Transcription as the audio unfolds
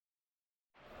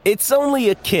It's only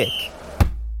a kick,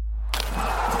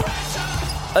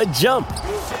 a jump,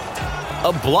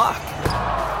 a block.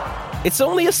 It's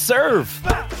only a serve.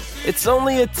 It's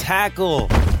only a tackle,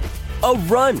 a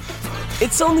run.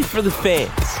 It's only for the fans.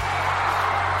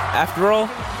 After all,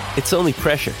 it's only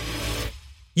pressure.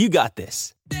 You got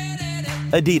this.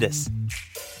 Adidas.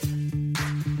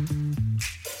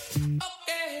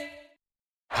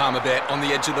 Palmerbet on the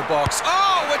edge of the box.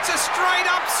 Oh, it's a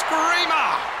straight-up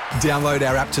screamer! Download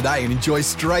our app today and enjoy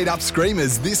straight-up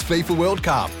screamers this FIFA World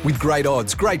Cup with great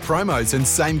odds, great promos and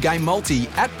same-game multi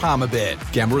at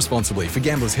Palmerbet. Gamble responsibly. For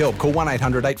Gamblers' Help, call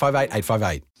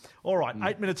 1-800-858-858. All right,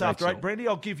 8 minutes after 8. Brandy,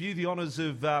 I'll give you the honours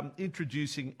of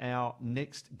introducing our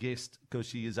next guest because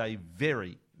she is a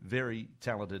very, very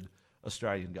talented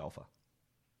Australian golfer.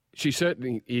 She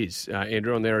certainly is,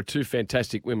 Andrew, and there are two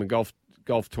fantastic women golf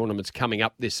tournaments coming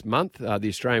up this month. The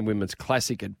Australian Women's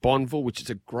Classic at Bonneville, which is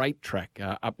a great track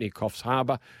up near Coffs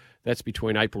Harbour. That's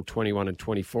between April 21 and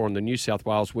 24. And the New South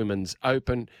Wales Women's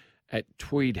Open at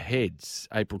Tweed Heads,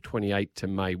 April 28 to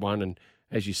May 1. And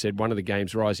as you said, one of the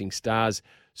game's rising stars.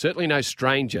 Certainly no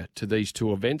stranger to these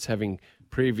two events, having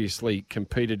previously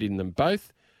competed in them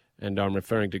both. And I'm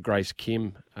referring to Grace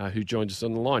Kim, who joins us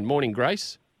on the line. Morning,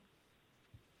 Grace.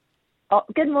 Oh,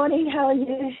 good morning. How are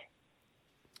you?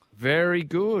 Very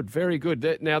good, very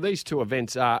good. Now, these two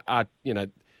events are they're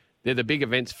the big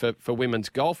events for women's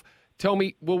golf. Tell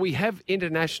me, will we have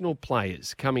international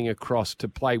players coming across to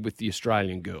play with the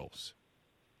Australian girls?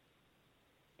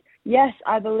 Yes,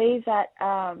 I believe that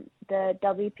the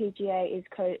WPGA is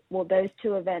those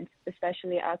two events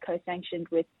especially are co-sanctioned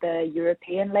with the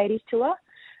European Ladies Tour.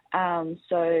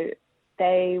 So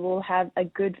they will have a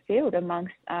good field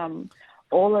amongst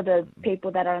all of the people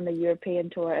that are on the European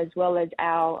Tour, as well as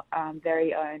our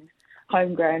very own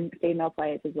homegrown female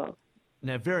players as well.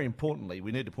 Now, very importantly,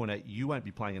 we need to point out you won't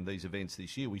be playing in these events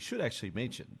this year. We should actually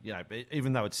mention,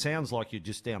 even though it sounds like you're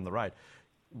just down the road,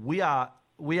 we are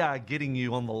getting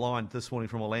you on the line this morning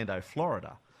from Orlando,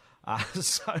 Florida.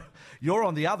 So you're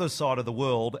on the other side of the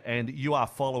world and you are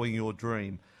following your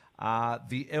dream.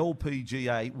 The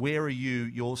LPGA, where are you,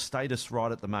 your status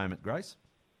right at the moment, Grace?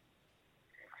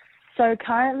 So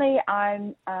currently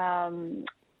I'm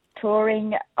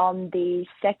touring on the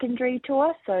secondary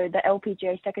tour. So the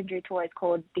LPGA secondary tour is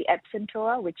called the Epson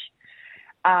Tour, which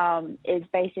is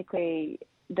basically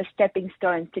the stepping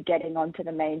stones to getting onto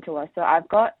the main tour. So I've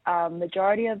got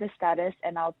majority of the status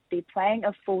and I'll be playing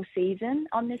a full season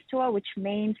on this tour, which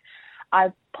means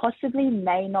I possibly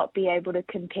may not be able to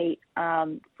compete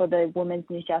for the Women's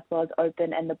New South Wales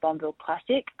Open and the Bonneville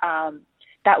Classic.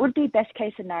 That would be best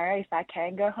case scenario if I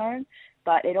can go home,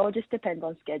 but it all just depends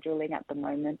on scheduling at the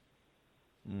moment.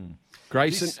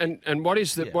 Grace, and what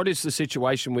is the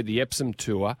situation with the Epsom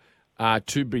Tour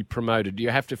to be promoted? Do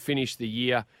you have to finish the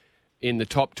year in the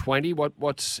top 20?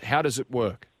 How does it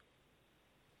work?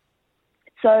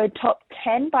 So top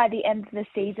 10 by the end of the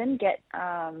season gets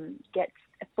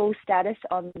full status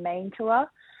on the main tour.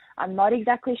 I'm not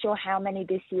exactly sure how many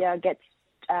this year gets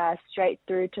straight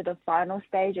through to the final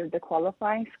stage of the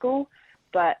qualifying school.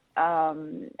 But,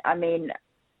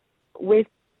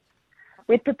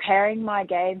 with preparing my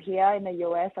game here in the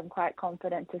US, I'm quite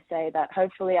confident to say that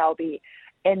hopefully I'll be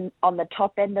on the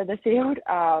top end of the field.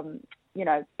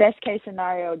 Best case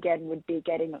scenario, again, would be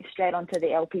getting straight onto the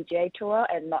LPGA Tour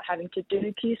and not having to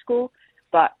do Q School.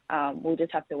 But we'll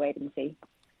just have to wait and see.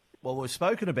 Well, we've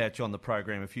spoken about you on the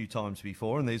program a few times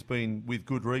before, and there's been with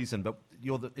good reason, but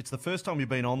it's the first time you've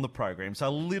been on the program. So a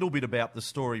little bit about the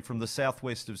story from the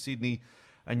southwest of Sydney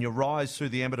and your rise through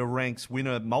the amateur ranks,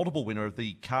 multiple winner of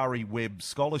the Kari Webb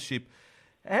Scholarship.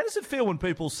 How does it feel when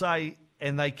people say,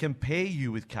 and they compare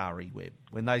you with Kari Webb,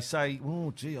 when they say,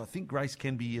 oh, gee, I think Grace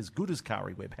can be as good as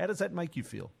Kari Webb? How does that make you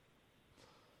feel?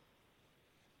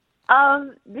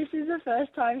 This is the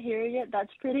first time hearing it.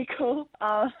 That's pretty cool.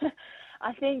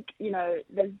 I think,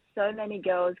 there's so many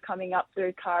girls coming up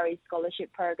through Kari's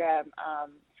scholarship program.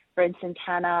 For instance,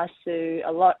 Hannah, Sue,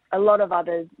 a lot of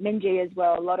others, Minji as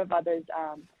well, a lot of others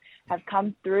have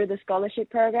come through the scholarship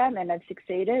program and have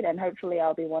succeeded, and hopefully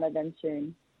I'll be one of them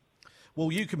soon.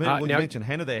 Well, you mentioned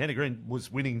Hannah there. Hannah Green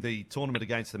was winning the tournament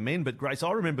against the men, but Grace,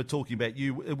 I remember talking about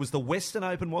you. It was the Western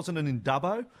Open, wasn't it, in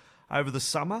Dubbo over the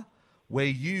summer, where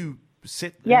you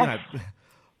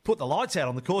put the lights out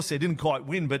on the course there, didn't quite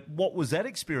win, but what was that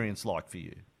experience like for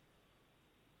you?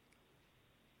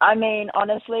 I mean,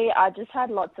 honestly, I just had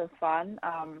lots of fun.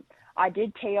 I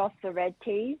did tee off the red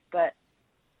tees, but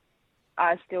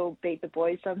I still beat the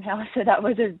boys somehow, so that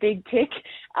was a big tick.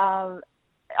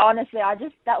 Honestly,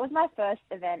 that was my first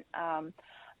event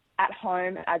at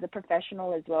home as a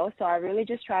professional as well. So I really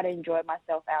just try to enjoy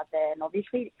myself out there. And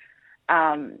obviously,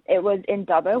 it was in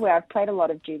Dubbo where I've played a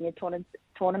lot of junior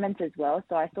tournaments as well.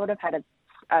 So I sort of had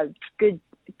a good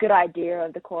idea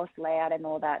of the course layout and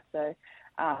all that. So,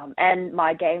 and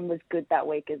my game was good that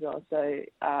week as well. So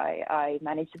I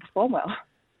managed to perform well.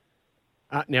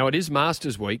 Now, it is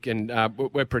Masters Week, and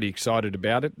we're pretty excited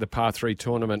about it. The Par 3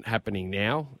 tournament happening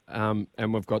now,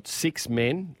 and we've got 6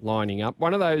 men lining up.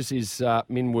 One of those is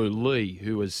Minwoo Lee,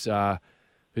 who's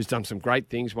done some great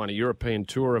things, won a European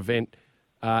Tour event,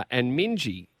 and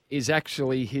Minjee is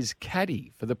actually his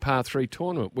caddy for the Par 3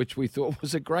 tournament, which we thought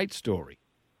was a great story.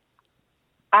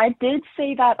 I did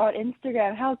see that on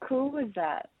Instagram. How cool was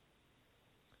that?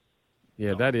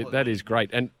 Yeah, that is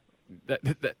great. And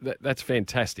that's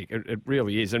fantastic. It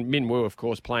really is. And Minwoo, of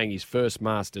course, playing his first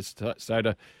Masters. So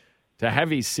to have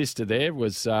his sister there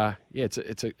was, it's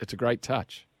a great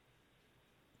touch.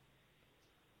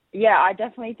 Yeah, I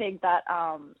definitely think that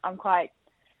I'm quite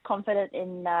confident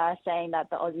in saying that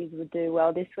the Aussies would do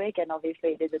well this week. And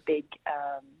obviously it is a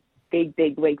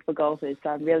big week for golfers.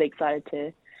 So I'm really excited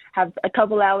to have a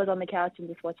couple hours on the couch and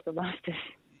just watch the Masters.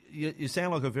 You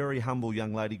sound like a very humble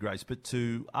young lady, Grace, but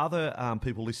to other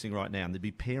people listening right now, and there'd be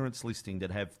parents listening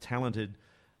that have talented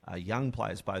young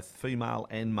players, both female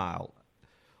and male,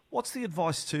 what's the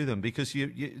advice to them? Because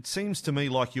it seems to me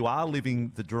like you are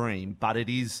living the dream, but it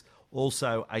is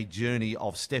also a journey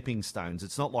of stepping stones.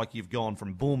 It's not like you've gone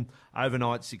from boom,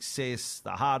 overnight success,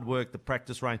 the hard work, the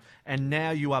practice range, and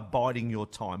now you are biding your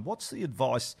time. What's the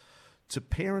advice to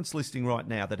parents listening right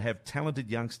now that have talented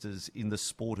youngsters in the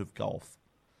sport of golf?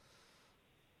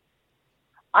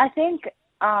 I think,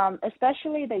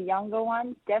 especially the younger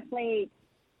ones, definitely,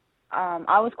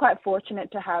 I was quite fortunate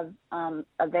to have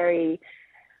a very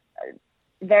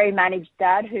managed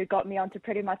dad who got me onto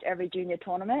pretty much every junior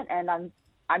tournament. And I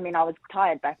was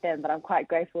tired back then, but I'm quite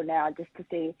grateful now just to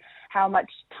see how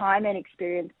much time and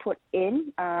experience put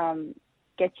in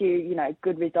gets you,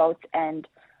 good results and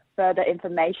further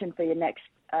information for your next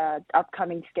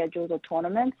upcoming schedules or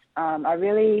tournaments. I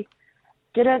really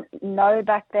didn't know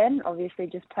back then, obviously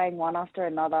just playing one after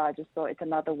another. I just thought it's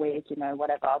another week,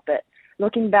 whatever. But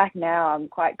looking back now, I'm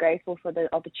quite grateful for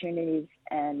the opportunities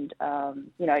and,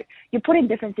 you're put in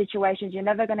different situations. You're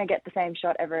never going to get the same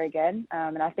shot ever again.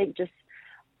 And I think just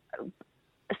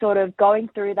sort of going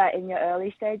through that in your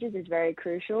early stages is very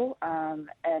crucial.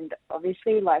 And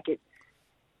obviously,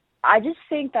 I just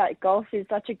think that golf is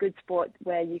such a good sport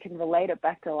where you can relate it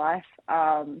back to life.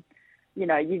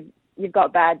 You've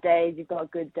got bad days, you've got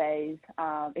good days.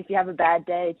 If you have a bad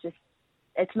day,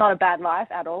 it's not a bad life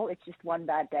at all. It's just one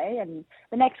bad day, and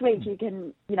the next week you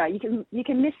can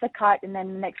miss the cut, and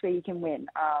then the next week you can win.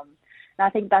 And I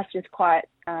think that's just quite.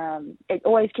 It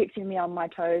always keeps me on my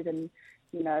toes, and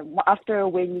after a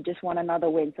win, you just want another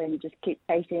win, so you just keep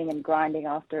chasing and grinding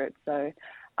after it. So,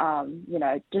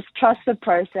 just trust the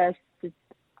process.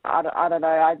 I don't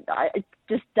know. It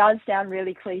just does sound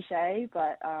really cliche,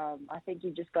 but I think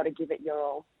you've just got to give it your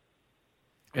all.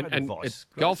 And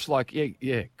golf's like,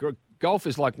 golf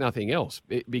is like nothing else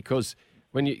because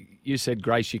when you said,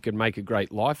 Grace, you can make a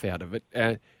great life out of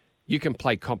it. You can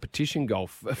play competition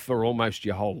golf for almost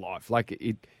your whole life. Like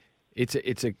it's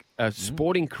a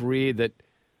sporting career that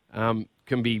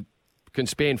can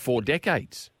span 4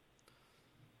 decades.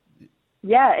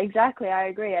 Yeah, exactly. I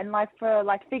agree. And for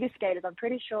figure skaters, I'm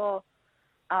pretty sure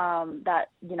that,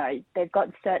 they've got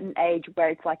a certain age where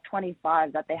it's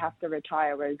 25 that they have to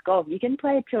retire. Whereas golf, you can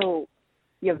play till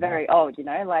you're very old,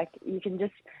 you can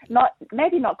just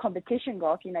maybe not competition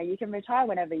golf, you can retire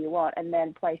whenever you want and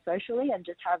then play socially and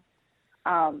just have,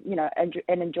 an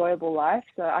enjoyable life.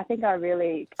 So I think I'm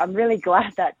really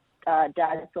glad that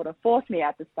Dad sort of forced me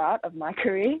at the start of my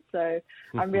career. So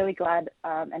I'm really glad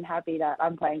and happy that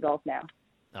I'm playing golf now.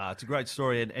 It's a great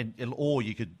story, or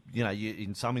you could,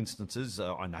 in some instances,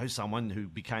 I know someone who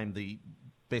became the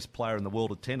best player in the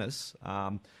world of tennis,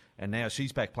 and now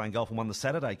she's back playing golf and won the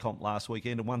Saturday comp last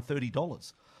weekend and won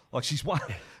 $30. She won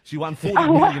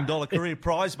 $40 million career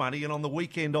prize money, and on the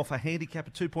weekend off a handicap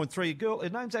of 2.3, a girl, her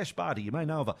name's Ash Barty, you may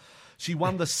know of her. She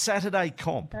won the Saturday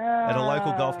comp at a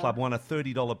local golf club, won a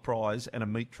 $30 prize and a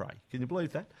meat tray. Can you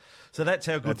believe that? So that's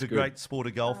how good great sport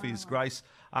of golf is, Grace.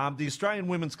 The Australian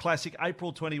Women's Classic,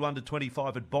 April 21 to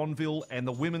 25 at Bonneville, and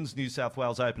the Women's New South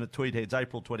Wales Open at Tweed Heads,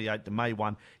 April 28 to May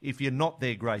 1. If you're not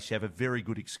there, Grace, you have a very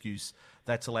good excuse.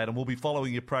 That's allowed. And we'll be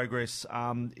following your progress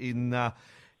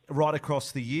right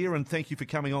across the year, and thank you for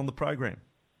coming on the program.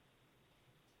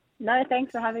 No,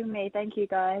 thanks for having me. Thank you,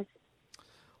 guys.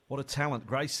 What a talent.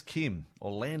 Grace Kim,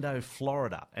 Orlando,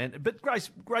 Florida. But Grace,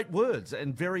 great words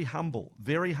and very humble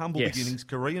Yes. beginnings.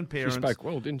 Korean parents. She spoke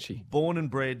well, didn't she? Born and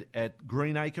bred at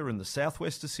Greenacre in the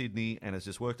southwest of Sydney, and has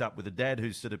just worked up with a dad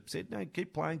who sort of said, no,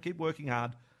 keep playing, keep working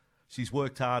hard. She's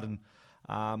worked hard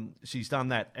and she's done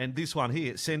that. And this one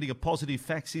here, sending a positive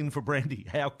fax in for Brandy.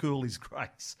 How cool is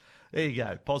Grace? There you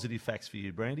go. Positive fax for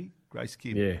you, Brandy. Grace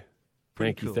Kim. Yeah.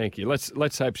 Pretty Thank you.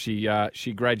 Let's hope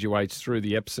she graduates through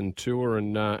the Epsom Tour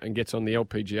and gets on the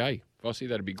LPGA. Vossi,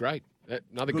 that'd be great.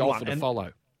 Another Good golfer one. to And-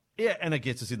 follow. Yeah, and it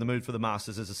gets us in the mood for the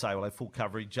Masters, as I say. We'll have full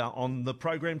coverage on the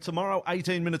program tomorrow,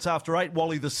 18 minutes after 8.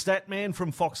 Wally the Stat Man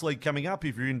from Fox League coming up.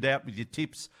 If you're in doubt with your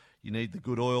tips, you need the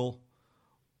good oil.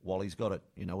 Wally's got it.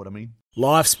 You know what I mean?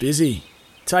 Life's busy.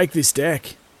 Take this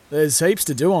deck. There's heaps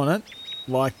to do on it,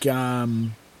 like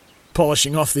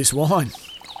polishing off this wine.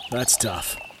 That's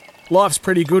tough. Life's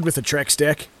pretty good with a Trex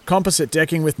deck. Composite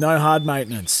decking with no hard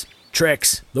maintenance.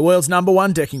 Trex, the world's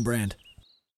 #1 decking brand.